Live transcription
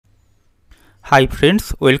Hi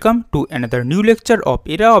friends, welcome to another new lecture of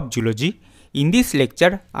Era of Zoology. In this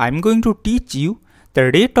lecture, I am going to teach you the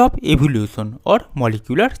rate of evolution or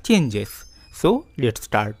molecular changes. So let's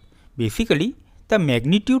start. Basically, the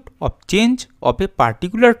magnitude of change of a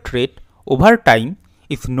particular trait over time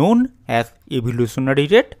is known as evolutionary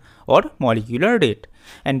rate or molecular rate.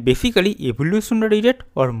 And basically, evolutionary rate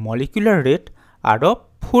or molecular rate are of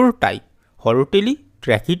four types: Horolety,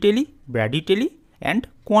 Trachytely, Bradytely, and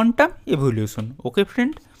quantum evolution. Okay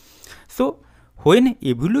friend, so when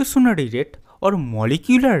evolutionary rate or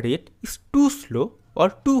molecular rate is too slow or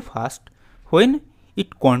too fast, when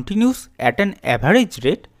it continues at an average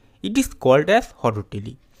rate, it is called as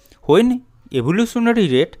Horolety. When evolutionary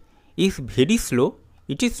rate is very slow,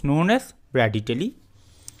 it is known as Bradytely.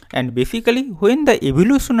 And basically, when the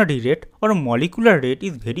evolutionary rate or molecular rate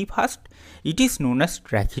is very fast, it is known as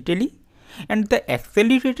Trachytely. And the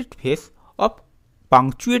accelerated phase of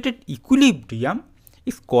punctuated equilibrium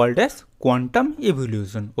is called as quantum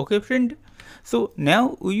evolution. Okay friend, so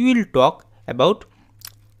now we will talk about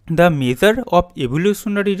the measure of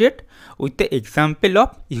evolutionary rate with the example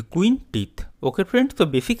of equine teeth. Okay friends, so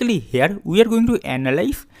basically here we are going to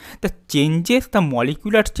analyze the changes, the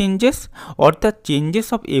molecular changes or the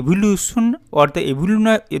changes of evolution or the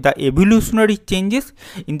evolutionary changes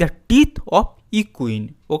in the teeth of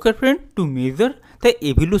equine. Okay friend, to measure the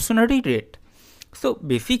evolutionary rate. So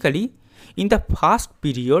basically, in the first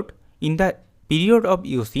period, in the period of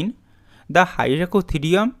Eocene, the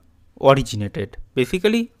Hyracotherium originated.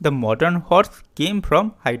 Basically, the modern horse came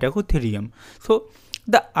from Hyracotherium. So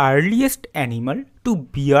the earliest animal to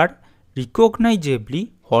bear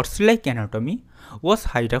recognizably horse-like anatomy was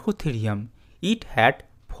Hyracotherium. It had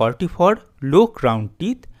 44 low crown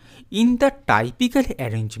teeth in the typical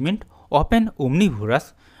arrangement of an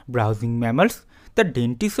omnivorous browsing mammals. The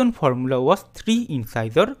dentition formula was 3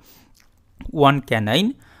 incisor, 1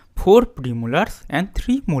 canine, 4 premolars and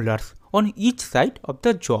 3 molars on each side of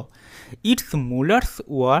the jaw. Its molars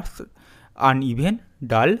were uneven,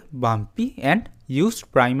 dull, bumpy and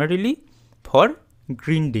used primarily for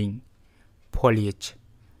grinding foliage.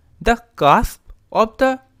 The cusp of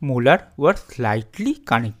the molar were slightly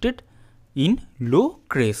connected in low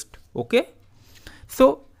crest. Okay,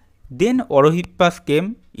 so then Orohippus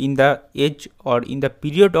came in the age or in the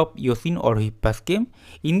period of Eocene. Orohippus came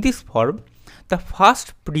in this form. The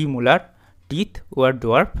first premolar teeth were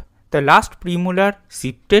dwarf. The last premolar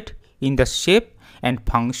shifted in the shape and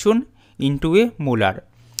function into a molar,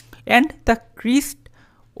 and the crest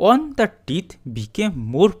on the teeth became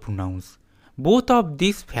more pronounced. Both of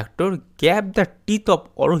these factors gave the teeth of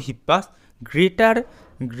Orohippus greater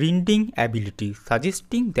grinding ability,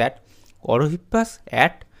 suggesting that Orohippus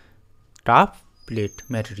had tough plate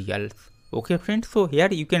materials. Okay friends, so here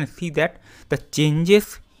you can see that the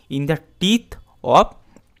changes in the teeth of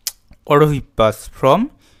Orohippus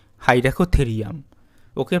from Hyracotherium.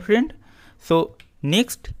 Okay friend, so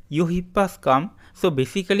next Eohippus come. So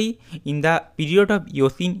basically in the period of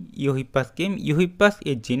Eocene, Eohippus came. Eohippus,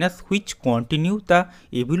 a genus which continued the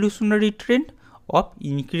evolutionary trend of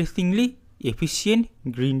increasingly efficient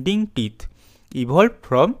grinding teeth, evolved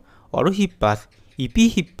from Orohippus.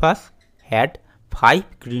 Epihippus had 5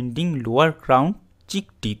 grinding lower crown cheek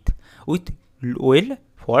teeth with well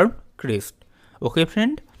formed crest. Okay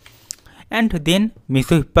friend, and then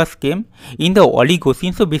Mesohippus came in the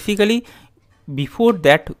Oligocene. So basically before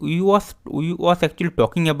that we was actually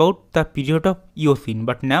talking about the period of Eocene,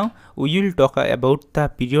 but now we will talk about the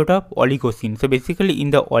period of Oligocene. So basically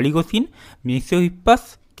in the Oligocene,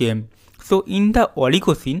 Mesohippus came. So in the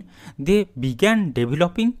Oligocene they began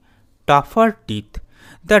developing tougher teeth.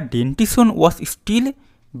 The dentition was still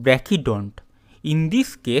brachydont. In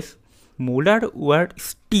this case, molar were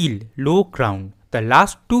still low crown. The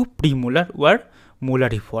last 2 premolar were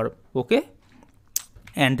molariform. Okay,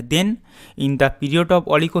 and then in the period of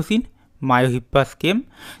Oligocene, Myohippus came.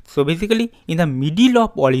 So basically in the middle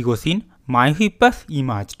of Oligocene, Myohippus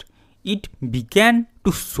emerged. It began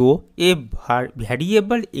to show a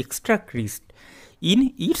variable extra crest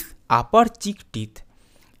in its upper cheek teeth,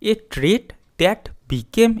 a trait that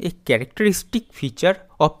became a characteristic feature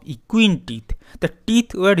of equine teeth. The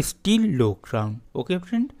teeth were still low crown. Okay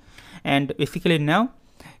friend, and basically now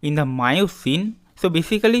in the Miocene, so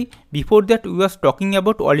basically before that we was talking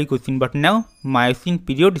about Oligocene, but now Miocene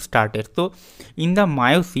period started. So in the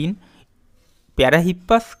Miocene,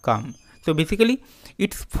 Parahippus come. So basically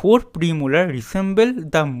its 4 premolar resemble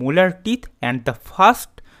the molar teeth, and the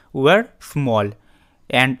first were small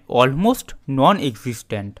and almost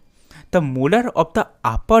non-existent. The molar of the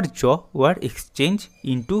upper jaw were exchanged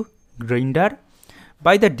into grinder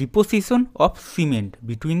by the deposition of cement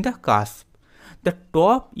between the cusp. the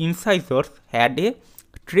top incisors had a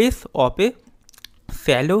trace of a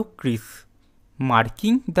shallow crease,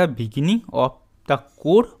 marking the beginning of the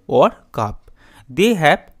core or cup. They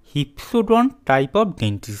have hypsodont type of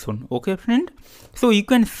dentition. Okay, friend. So you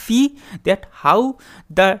can see that how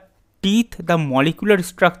the teeth, the molecular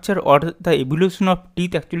structure or the evolution of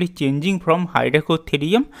teeth actually changing from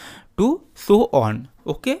Hyracotherium to so on.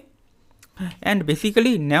 Okay. And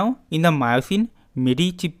basically now in the Miocene,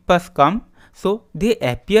 Merychippus come. So they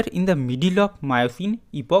appear in the middle of Miocene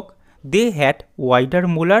epoch. They had wider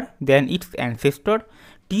molar than its ancestor.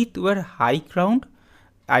 Teeth were high crowned,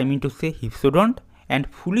 I mean to say hypsodont, and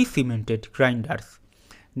fully cemented grinders.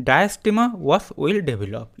 Diastema was well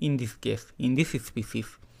developed in this case, in this species.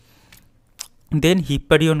 Then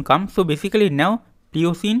Hipparion comes. So basically now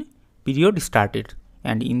Pliocene period started,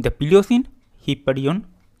 and in the Pliocene Hipparion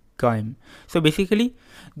came. So basically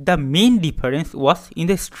the main difference was in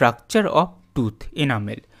the structure of tooth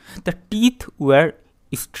enamel. The teeth were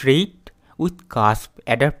straight with cusp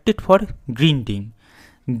adapted for grinding.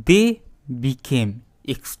 They became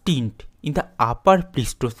extinct in the upper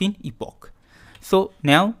Pleistocene epoch. So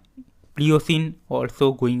now Pliocene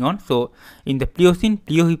also going on. So in the Pliocene,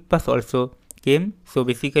 Pliohippus also came. So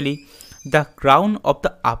basically the crown of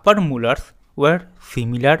the upper molars were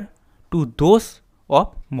similar to those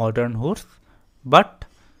of modern horse, but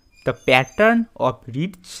the pattern of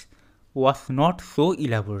ridges was not so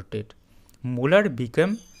elaborated. Molar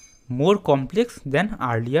became more complex than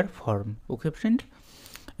earlier form. Okay, friend.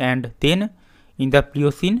 And then in the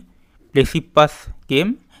Pliocene, Plesippus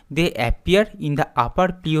came. They appear in the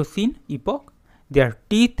upper Pliocene epoch. Their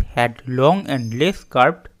teeth had long and less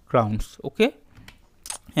curved crowns. Okay.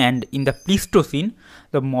 And in the Pleistocene,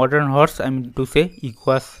 the modern horse, I mean to say,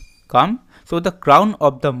 Equus come. So the crown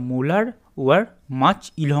of the molar were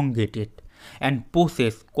much elongated and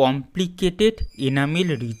possess complicated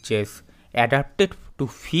enamel ridges adapted to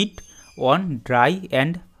feed on dry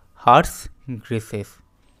and harsh grasses.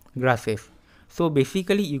 So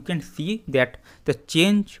basically you can see that the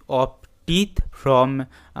change of teeth from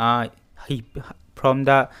the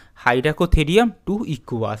Hyracotherium to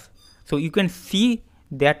Equus. So you can see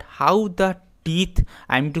that how the teeth,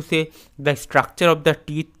 I mean to say the structure of the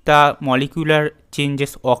teeth, the molecular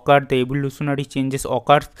changes occur, the evolutionary changes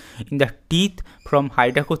occurs in the teeth from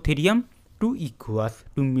Hyracotherium to Equus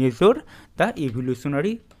to measure the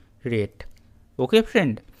evolutionary rate. Okay,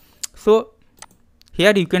 friend. So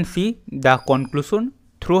here you can see the conclusion.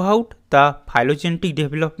 Throughout the phylogenetic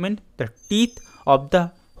development, the teeth of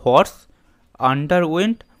the horse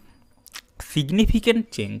underwent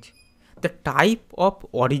significant change. The type of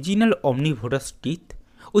original omnivorous teeth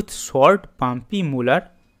with short bumpy molar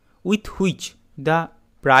with which the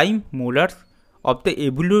prime molars of the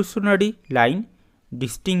evolutionary line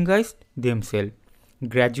distinguished themselves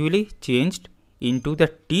gradually changed into the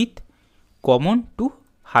teeth common to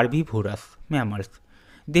herbivorous mammals.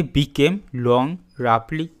 They became long,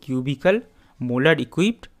 roughly cubical molar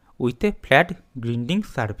equipped with a flat grinding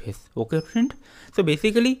surface. Okay, friend. So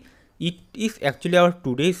basically it is actually our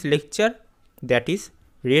today's lecture, that is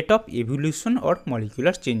rate of evolution or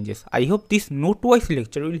molecular changes. I hope this note-wise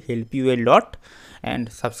lecture will help you a lot,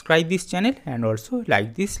 and subscribe this channel and also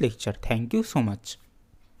like this lecture. Thank you so much.